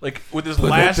 with his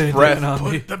last breath,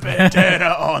 put the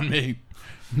bandana on me.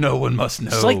 No one must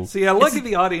know. Like, see, I look at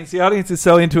the audience. The audience is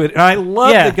so into it. And I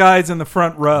love the guys in the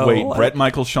front row. Wait, Bret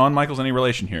Michaels, Shawn Michaels, any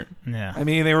relation here? Yeah. I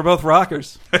mean, they were both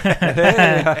rockers.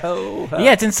 Yeah,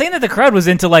 it's insane that the crowd was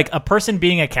into like a person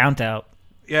being a count out.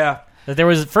 Yeah. That there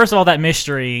was, first of all, that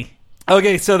mystery.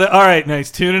 Okay, so all right, nice.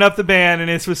 Tuning up the band, and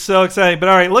this was so exciting. But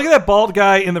all right, look at that bald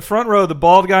guy in the front row, the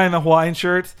bald guy in the Hawaiian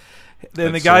shirt.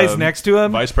 Then the guys next to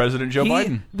him, Vice President Joe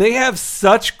Biden. They have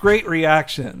such great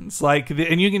reactions,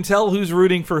 and you can tell who's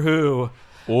rooting for who.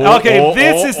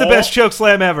 This is the best choke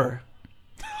slam ever.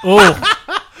 Oh,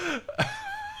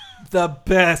 the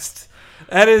best.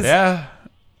 That is. Yeah.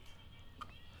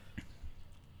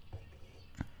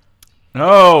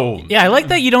 No. Yeah, I like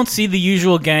that you don't see the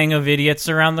usual gang of idiots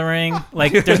around the ring.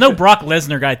 Like, there's no Brock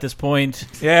Lesnar guy at this point.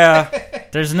 Yeah.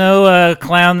 There's no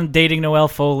clown dating Noelle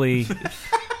Foley.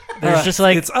 There's just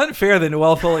like... It's unfair that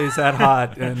Noelle Foley is that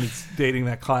hot and is dating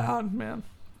that clown, man.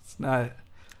 It's not...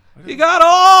 You got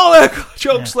all that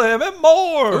choke slam and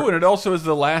more. Oh, and it also is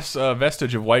the last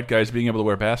vestige of white guys being able to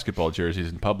wear basketball jerseys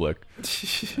in public.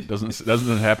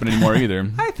 doesn't happen anymore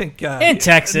either. I think in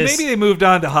Texas, maybe they moved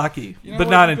on to hockey, but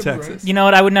not in Texas. You know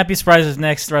what? I would not be surprised if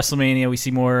next WrestleMania we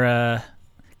see more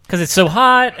because it's so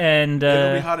hot and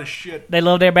it'll be hot as shit. They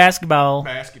love their basketball.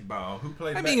 Who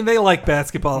played? I mean, they like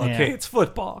basketball. Okay, it's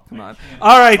football. Come on.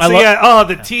 All right. So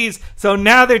the tease. So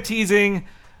now they're teasing.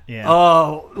 Yeah.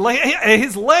 Oh,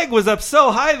 his leg was up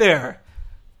so high there.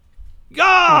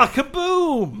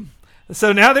 Kaboom!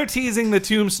 So now they're teasing the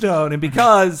tombstone, and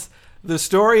because the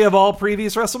story of all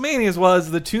previous WrestleManias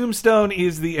was the tombstone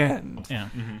is the end. Yeah.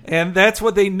 Mm-hmm. And that's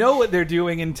what they know what they're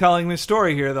doing in telling this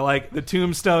story here. They're like, the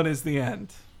tombstone is the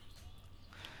end.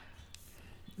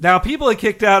 Now, people had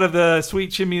kicked out of the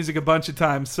Sweet Chin Music a bunch of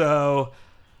times, so...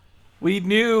 We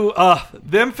knew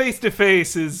them face to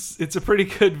face it's a pretty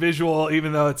good visual,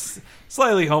 even though it's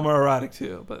slightly homoerotic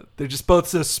too. But they're just both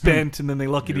so spent, and then they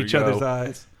look at each other's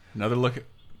eyes. Another look at.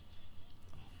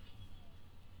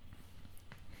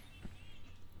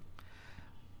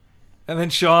 And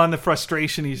then Shawn, the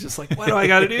frustration, he's just like, "What do I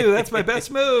got to do? That's my best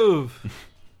move."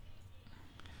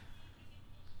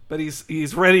 But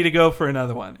he's ready to go for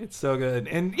another one. It's so good,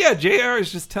 and yeah, JR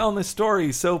is just telling this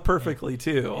story so perfectly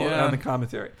too on the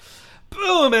commentary.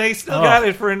 Boom, and they still got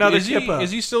it for another chip-up.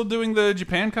 Is he still doing the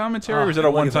Japan commentary, or is it a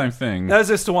one-time thing? That was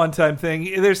just a one-time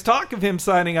thing. There's talk of him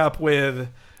signing up with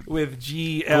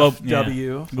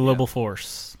GFW. Global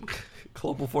Force.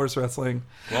 Global Force Wrestling.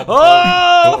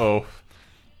 Uh-oh.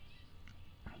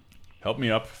 Help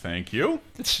me up, thank you.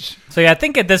 So yeah, I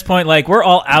think at this point, like, we're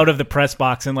all out of the press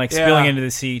box and like spilling into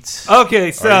the seats.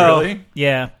 Okay, so really?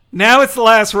 Yeah. Now it's the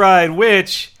last ride,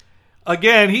 which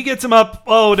again he gets him up.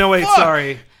 Oh no, wait,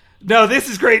 sorry. No, this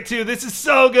is great too. This is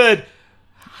so good.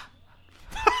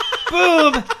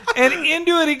 Boom, and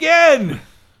into it again.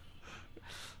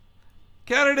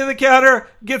 Counter to the counter,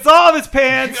 gets all of his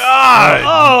pants. God.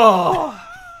 Oh,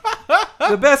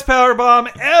 the best power bomb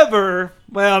ever.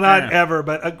 Well, not ever,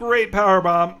 but a great power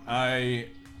bomb. I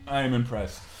am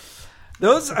impressed.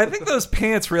 I think those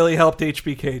pants really helped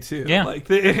HBK too. Yeah,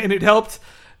 and it helped.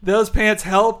 Those pants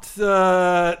helped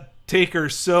Taker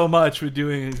so much with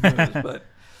doing his moves, but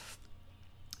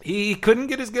he couldn't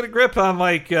get as good a grip on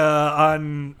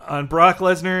on Brock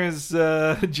Lesnar's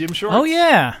gym shorts. Oh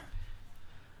yeah.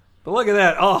 But look at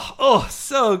that. Oh,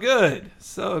 so good.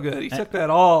 So good. He took that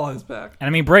all on his back. And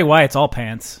I mean, Bray Wyatt's all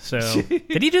pants. So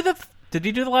did he do the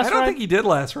last ride? I don't think he did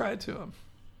last ride to him.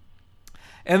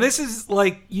 And this is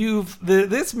like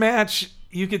this match,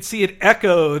 you could see it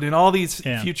echoed in all these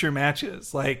future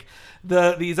matches. Like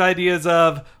these ideas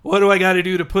of, what do I got to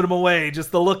do to put him away? Just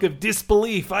the look of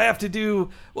disbelief. What do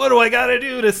I got to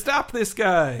do to stop this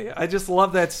guy? I just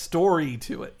love that story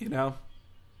to it, you know?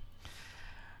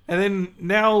 And then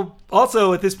now,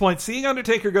 also at this point, seeing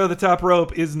Undertaker go the top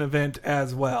rope is an event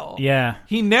as well. Yeah.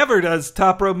 He never does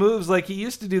top rope moves like he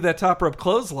used to do that top rope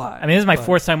clothesline. I mean, this is my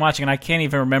fourth time watching, and I can't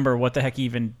even remember what the heck he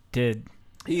even did.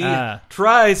 He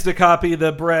tries to copy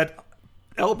the Bret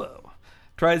elbow.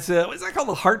 Tries to, what's that called?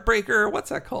 The Heartbreaker? What's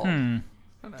that called? I don't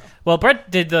know. Well, Bret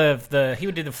did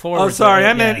he did the forward. Oh, sorry,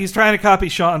 I meant he's trying to copy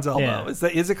Shawn's elbow. Yeah.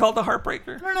 Is it called the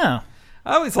Heartbreaker? I don't know.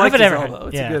 I always liked his elbow.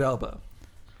 It's a good elbow.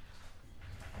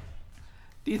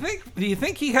 Do you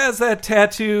think he has that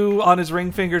tattoo on his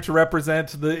ring finger to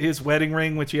represent his wedding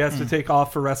ring, which he has to take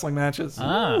off for wrestling matches?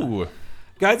 Ooh.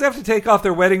 Guys have to take off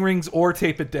their wedding rings or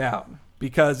tape it down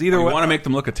because either way, want to make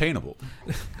them look attainable.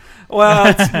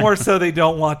 Well, it's more so they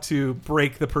don't want to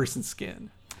break the person's skin.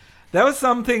 That was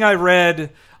something I read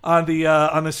on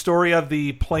the story of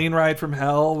the plane ride from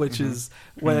hell, which is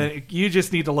when you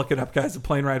just need to look it up, guys. The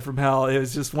plane ride from hell. It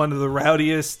was just one of the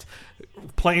rowdiest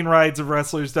plane rides of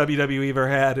wrestlers WWE ever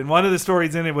had. And one of the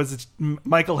stories in it was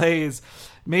Michael Hayes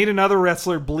made another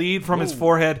wrestler bleed from his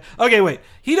forehead. Okay, wait.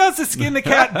 He does the skin the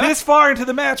cat this far into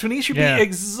the match when he should be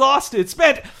exhausted,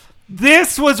 spent.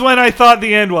 This was when I thought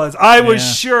the end was. I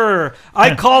was sure.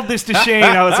 I called this to Shane.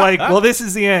 I was like, well, this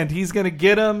is the end. He's going to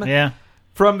get him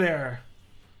from there.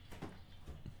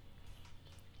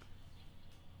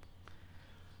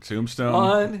 Tombstone.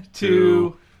 1,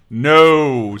 2.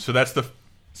 No. So that's the...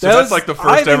 that's like the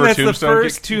first ever Tombstone kick? That's the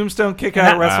first Tombstone kick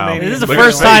out of WrestleMania. This is the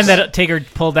first time that Taker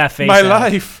pulled that face out.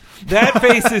 Life. That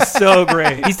face is so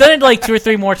great. He's done it like 2 or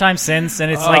 3 more times since,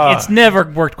 and it's like it's never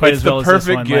worked quite as well as this one. It's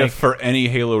the perfect gift for any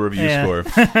Halo review score.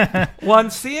 Well,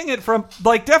 seeing it from,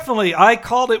 like, definitely, I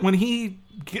called it when he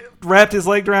wrapped his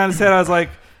leg around his head. I was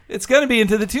like, it's going to be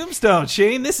into the Tombstone.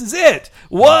 Shane, this is it.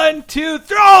 1, 2,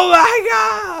 3. Oh,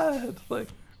 my God. Like,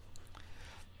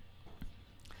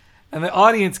 and the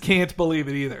audience can't believe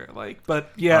it either. Like,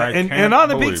 but yeah, and on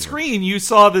the big screen, you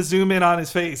saw the zoom in on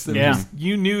his face. And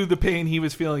you knew the pain he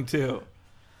was feeling too.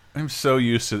 I'm so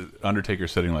used to Undertaker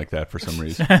sitting like that for some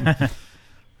reason.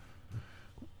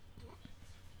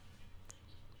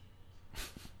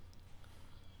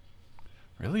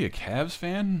 Really, a Cavs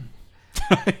fan?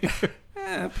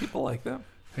 People like them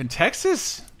in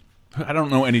Texas. I don't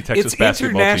know any Texas basketball teams.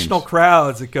 It's international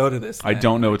crowds that go to this thing. I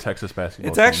don't know a Texas basketball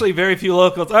It's team. actually very few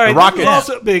locals. All right, Rockets. This is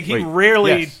also big. He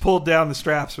rarely pulled down the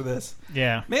straps for this.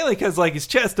 Yeah. Mainly because, like, his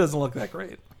chest doesn't look that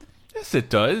great. Yes, it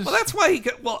does. Well, that's why he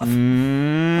got... Well, oh,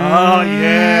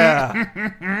 yeah.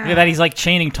 Look at that. He's, like,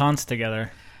 chaining taunts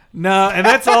together. No, and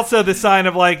that's also the sign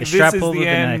of, like, this is the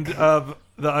end of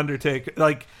The Undertaker.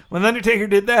 Like, when The Undertaker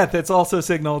did that, that's also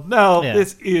signaled,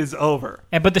 this is over.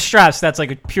 But the straps, that's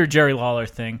like a pure Jerry Lawler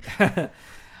thing. I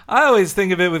always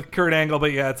think of it with Kurt Angle,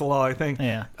 but yeah, it's a Lawler thing.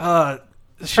 Yeah.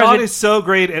 Sean is so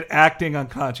great at acting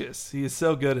unconscious. He is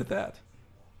so good at that.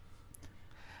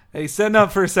 Hey, setting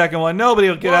up for a second one. Nobody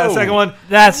will get out of the second one.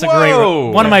 That's a great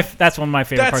one. That's one of my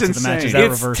favorite parts of the match. Is that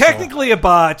it's reversal. Technically a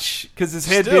botch because his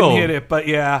head didn't hit it, but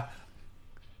yeah.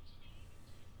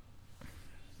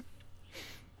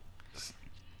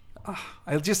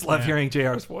 I just love hearing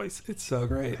JR's voice. It's so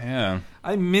great. Yeah.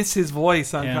 I miss his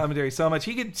voice on commentary so much.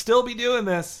 He could still be doing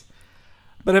this.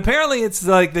 But apparently it's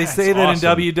like they say that in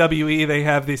WWE they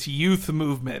have this youth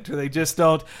movement. Or they just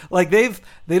don't like they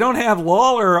don't have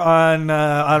Lawler on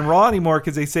Raw anymore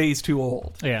because they say he's too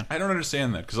old. Yeah. I don't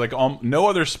understand that because like no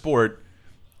other sport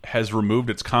has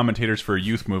removed its commentators for a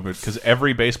youth movement because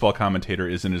every baseball commentator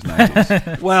is in his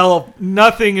 90s. Well,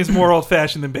 nothing is more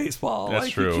old-fashioned than baseball. That's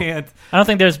true. You can't. I don't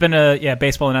think there's been a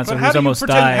baseball announcer who's almost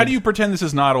died. How do you pretend this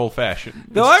is not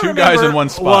old-fashioned? It's two guys in one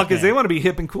spot. Well, because they want to be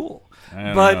hip and cool.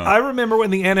 I remember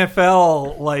when the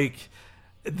NFL, like,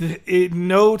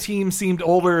 no team seemed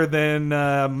older than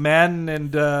Madden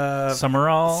and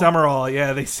Summerall. Summerall,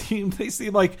 yeah, they seemed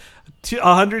like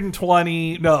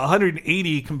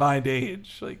 180 combined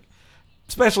age, like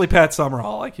especially Pat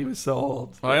Summerall, like he was so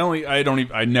old.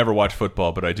 I never watched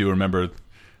football, but I do remember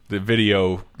the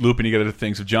video looping together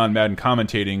things of John Madden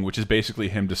commentating, which is basically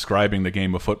him describing the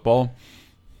game of football.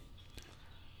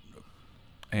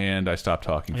 And I stopped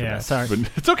talking for that. Sorry. But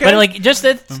it's okay. But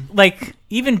like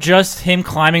even just him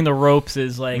climbing the ropes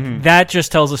is like that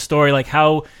just tells a story like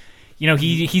how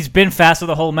he's been faster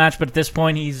the whole match, but at this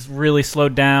point he's really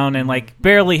slowed down and like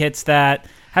barely hits that.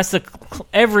 Has to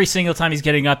every single time he's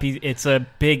getting up, it's a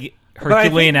big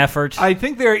Herculean effort. I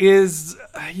think there is.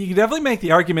 You can definitely make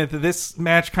the argument that this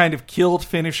match kind of killed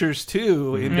finishers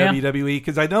too in WWE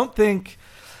because I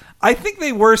think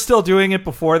they were still doing it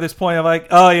before this point of like,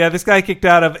 oh yeah, this guy kicked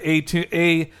out of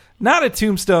not a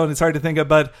tombstone. It's hard to think of,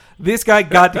 but this guy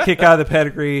got to kick out of the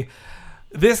pedigree.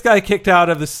 This guy kicked out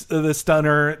of the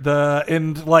stunner.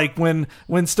 And like when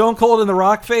Stone Cold and The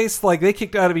Rock faced, like they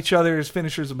kicked out of each other's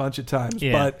finishers a bunch of times.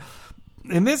 Yeah. But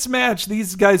in this match,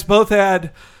 these guys both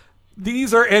had.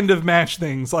 These are end of match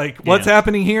things. Like what's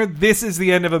happening here, this is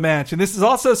the end of a match. And this is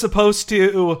also supposed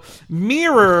to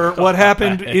mirror what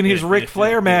happened in his Ric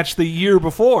Flair match the year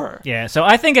before. Yeah, so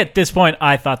I think at this point,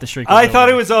 I thought the streak was over. I thought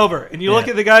it was over. And you look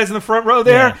at the guys in the front row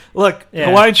there. Yeah. Look,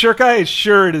 Hawaiian shirt guy is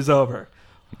sure it is over.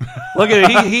 Look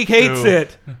at it. He hates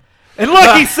it. And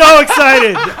look, he's so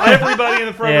excited. Everybody in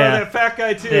the front row, that fat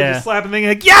guy too, just slapping things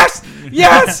like, yes!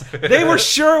 Yes! They were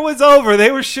sure it was over. They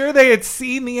were sure they had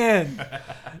seen the end.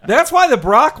 That's why the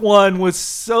Brock one was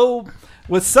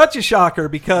such a shocker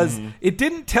because it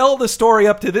didn't tell the story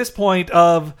up to this point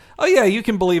of, oh yeah, you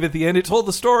can believe at the end. It told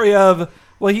the story of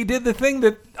Well, he did the thing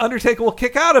that Undertaker will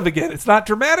kick out of again. It's not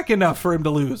dramatic enough for him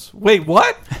to lose. Wait,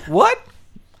 what? What?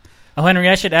 Oh, Henry,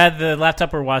 I should add the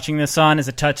laptop we're watching this on is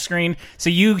a touch screen.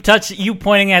 So you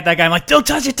pointing at that guy, I'm like, don't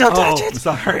touch it, don't touch it.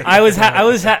 Sorry. I was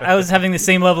having the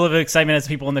same level of excitement as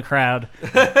people in the crowd.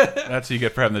 That's what you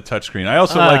get for having the touch screen. I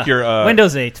also like your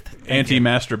Windows 8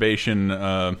 anti-masturbation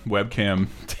webcam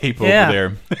tape over there.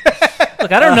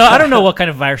 Look, I don't know what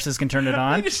kind of viruses can turn it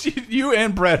on. You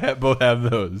and Brett both have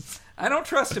those. I don't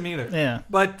trust him either. Yeah.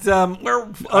 But,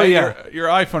 your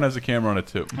iPhone has a camera on it,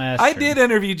 too. I did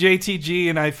interview JTG,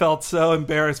 and I felt so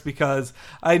embarrassed because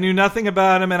I knew nothing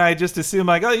about him, and I just assumed,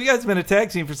 like, oh, you guys have been a tag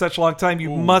team for such a long time,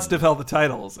 you must have held the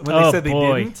titles. And when they said they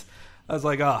didn't, I was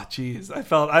like, oh, jeez. I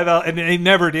felt, and they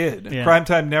never did. Yeah.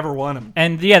 Primetime never won him.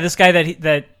 And, yeah, this guy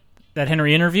that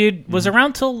Henry interviewed was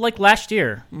around till like last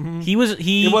year. Mm-hmm.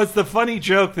 It was the funny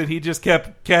joke that he just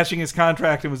kept cashing his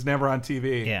contract and was never on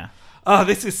TV. Yeah. Oh,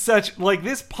 this is such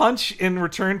this punch in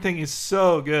return thing is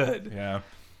so good. Yeah.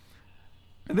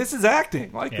 And this is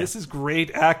acting. This is great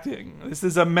acting. This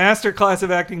is a masterclass of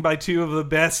acting by two of the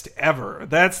best ever.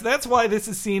 That's why this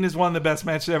is seen as one of the best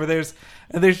matches ever.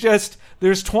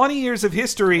 There's 20 years of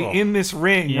history in this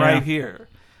ring right here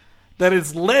that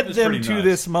has led them to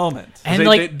this moment.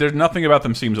 And there's nothing about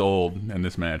them seems old in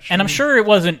this match. And I'm sure it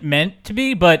wasn't meant to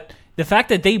be, but the fact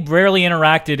that they rarely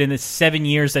interacted in the 7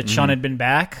 years that Shawn had been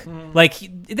back, like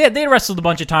they wrestled a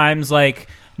bunch of times, like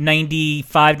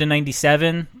 95 to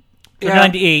 97, or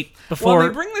 98 before. Well,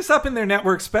 they bring this up in their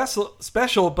network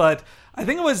special, but I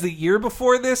think it was the year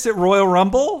before this at Royal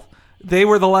Rumble. They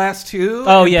were the last two.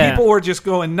 Oh, yeah. People were just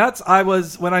going nuts.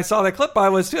 When I saw that clip, I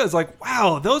was too. I was like,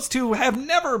 wow, those two have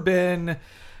never been.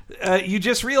 You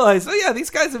just realize, these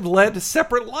guys have led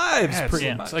separate lives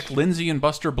pretty much. It's like Lindsay and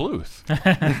Buster Bluth.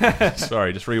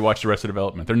 Sorry, just rewatch Arrested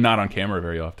Development. They're not on camera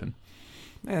very often.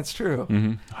 That's true.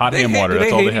 Mm-hmm. Hot ham water.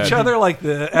 That's all they hate each other like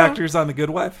the actors on The Good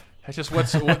Wife? That's just what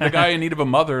the guy in need of a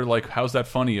mother, like, how's that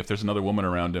funny if there's another woman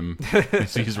around him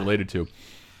he's related to?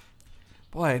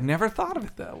 Boy, I never thought of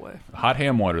it that way. Hot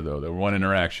ham water, though. The one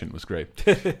interaction was great.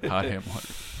 Hot ham water.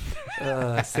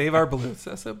 Save our blues,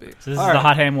 SOB. So this is the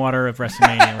hot ham water of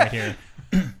WrestleMania right here.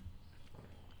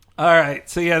 All right.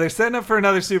 So, they're setting up for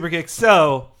another super kick.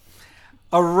 So,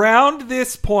 around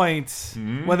this point,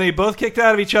 when they both kicked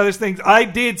out of each other's things, I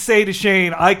did say to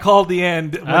Shane, I called the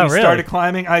end when he started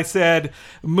climbing. I said,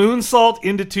 moonsault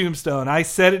into Tombstone. I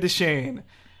said it to Shane.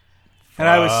 And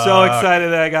I was so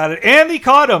excited that I got it. And he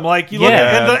caught him. Like, you look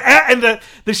at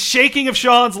the shaking of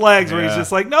Shawn's legs where he's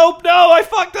just like, nope, no, I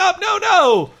fucked up.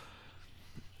 No.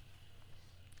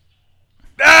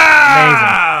 Amazing.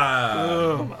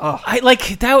 I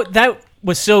like that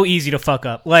was so easy to fuck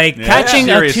up. Like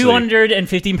catching a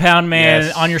 215-pound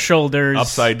man on your shoulders.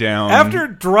 Upside down. After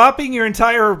dropping your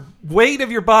entire weight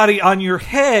of your body on your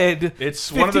head,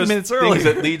 it's one of those things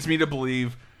that leads me to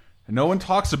believe no one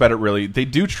talks about it really. They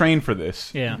do train for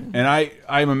this. Yeah. And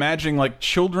I'm imagining like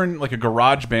children, like a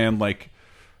garage band, like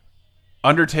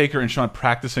Undertaker and Shawn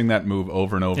practicing that move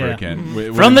over and over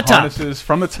again. From the top.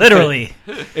 From the top. Literally.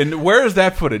 And where is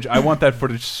that footage? I want that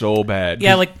footage so bad.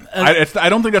 Yeah, like... I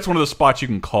don't think that's one of the spots you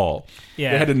can call.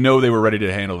 Yeah. They had to know they were ready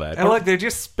to handle that. And look, they're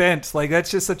just spent. Like, that's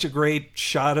just such a great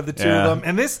shot of the two of them.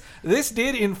 And this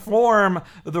did inform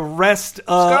the rest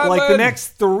of, like, the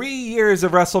next 3 years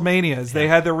of WrestleManias. They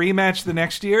had the rematch the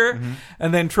next year,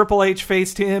 and then Triple H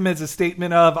faced him as a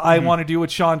statement of, I want to do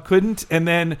what Shawn couldn't, and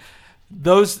then...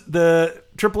 the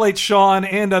Triple H, Shawn,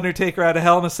 and Undertaker had a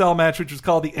Hell in a Cell match, which was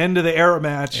called the End of the Era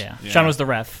match. Yeah. Shawn was the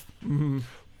ref. Mm-hmm.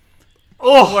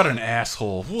 Oh, what an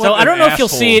asshole! I don't know if you'll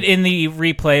see it in the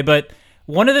replay, but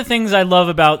one of the things I love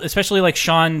about, especially like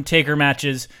Shawn Taker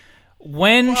matches,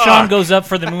 when Shawn goes up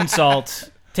for the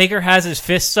moonsault, Taker has his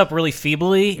fists up really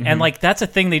feebly, and like that's a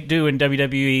thing they do in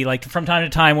WWE, like from time to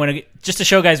time when just to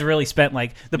show guys really spent.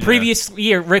 Like the previous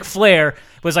year, Ric Flair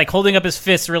was like holding up his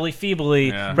fists really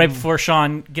feebly right before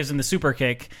Shawn gives him the super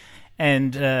kick,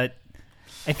 and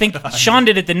I think Shawn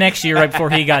did it the next year right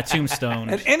before he got tombstoned.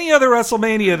 At any other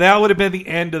WrestleMania, that would have been the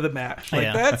end of the match.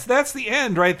 Like that's the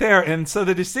end right there. And so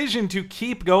the decision to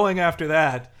keep going after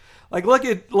that, like look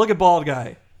at Bald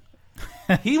Guy.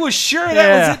 He was sure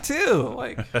that was it too.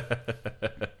 Like,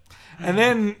 and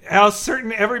then how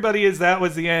certain everybody is that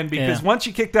was the end because once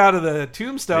you kicked out of the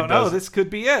tombstone, this could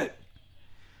be it.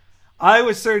 I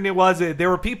was certain it wasn't. There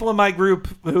were people in my group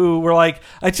who were like,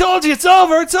 "I told you it's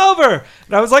over, it's over,"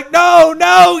 and I was like,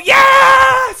 "No,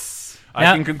 yes."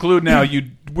 I can conclude now.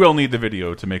 You will need the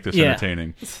video to make this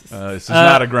entertaining. This is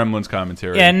not a Gremlins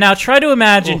commentary. Yeah, and now try to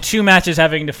imagine two matches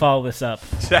having to follow this up.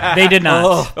 They did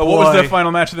not. What was the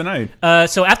final match of the night?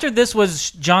 So after this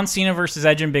was John Cena versus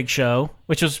Edge and Big Show,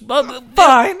 which was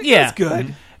fine. Yeah, it's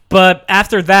good. But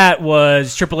after that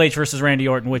was Triple H versus Randy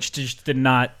Orton, which just did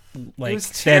not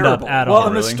stand up at all. Well,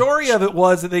 and the story of it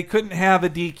was that they couldn't have a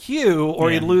DQ or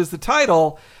he'd lose the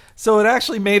title, so it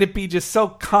actually made it be just so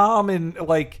calm and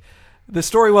the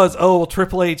story was, will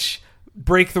Triple H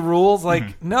break the rules?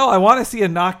 No, I want to see a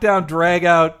knockdown, drag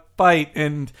out fight,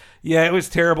 and it was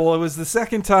terrible. It was the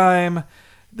second time.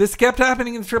 This kept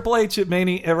happening in Triple H at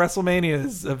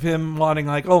WrestleManias of him wanting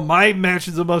my match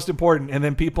is the most important, and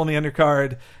then people in the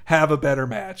undercard have a better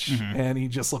match, and he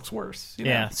just looks worse. You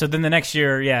know? Yeah. So then the next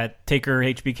year, Taker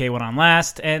HBK went on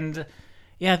last, and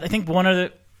I think one of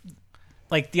the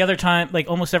the other time,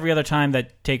 almost every other time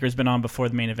that Taker's been on before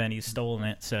the main event, he's stolen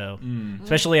it. So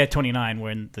especially at 29,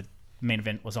 when the main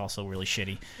event was also really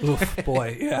shitty. Oof,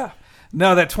 boy, yeah.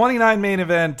 No, that 29 main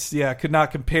event, could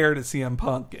not compare to CM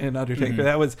Punk and Undertaker.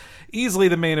 That was easily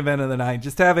the main event of the night.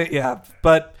 Just have it,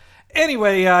 But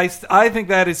anyway, I think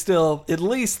that is still at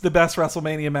least the best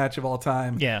WrestleMania match of all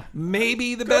time. Yeah.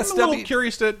 Maybe the best. I'm a little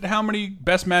curious at how many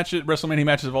best WrestleMania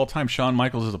matches of all time Shawn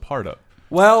Michaels is a part of.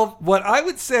 Well, what I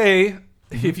would say,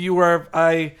 if you were,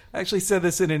 I actually said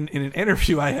this in an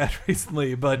interview I had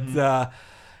recently, but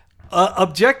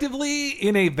objectively,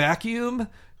 in a vacuum,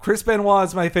 Chris Benoit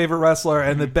is my favorite wrestler,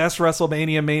 and the best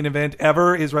WrestleMania main event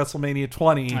ever is WrestleMania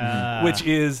 20, which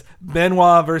is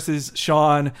Benoit versus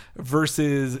Shawn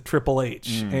versus Triple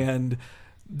H. And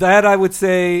that, I would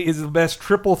say, is the best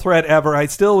triple threat ever. I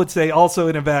still would say, also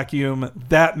in a vacuum,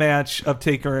 that match of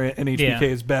Taker and HBK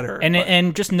is better.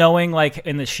 And just knowing,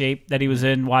 in the shape that he was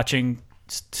in, watching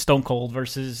Stone Cold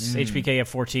versus HBK at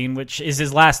 14, which is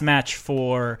his last match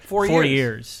for 4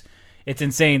 years. It's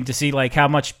insane to see how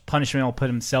much punishment he'll put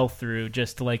himself through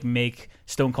just to make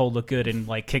Stone Cold look good and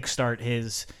kickstart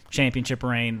his championship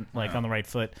reign on the right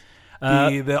foot.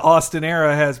 The Austin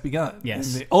era has begun.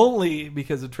 Yes, and only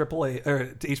because of AAA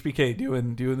or HBK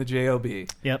doing the JOB.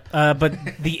 Yep. But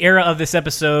the era of this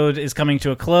episode is coming to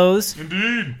a close.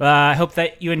 Indeed. I hope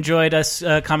that you enjoyed us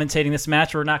commentating this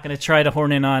match. We're not going to try to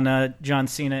horn in on John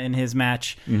Cena in his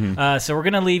match. So we're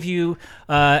going to leave you.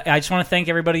 I just want to thank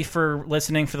everybody for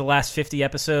listening for the last 50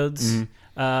 episodes. You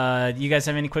guys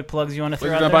have any quick plugs you want to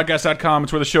throw out there? Podcast.com.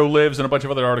 It's where the show lives, and a bunch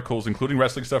of other articles, including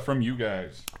wrestling stuff from you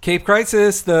guys. Cape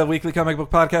Crisis, the weekly comic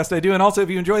book podcast I do. And also, if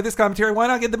you enjoyed this commentary, why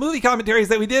not get the movie commentaries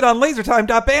that we did on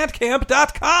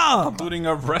lasertime.bandcamp.com? Including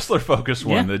a wrestler-focused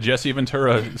one, the Jesse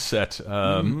Ventura set.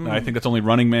 I think that's only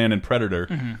Running Man and Predator,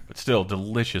 but still,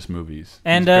 delicious movies.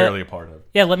 And barely a part of.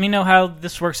 Yeah, let me know how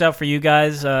this works out for you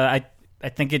guys. I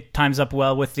think it times up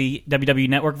well with the WWE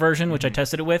Network version, which I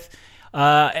tested it with.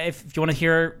 If you want to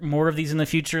hear more of these in the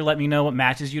future, let me know what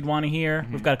matches you'd want to hear.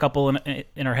 We've got a couple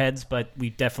in our heads, but we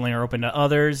definitely are open to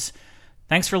others.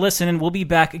 Thanks for listening. We'll be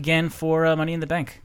back again for Money in the Bank.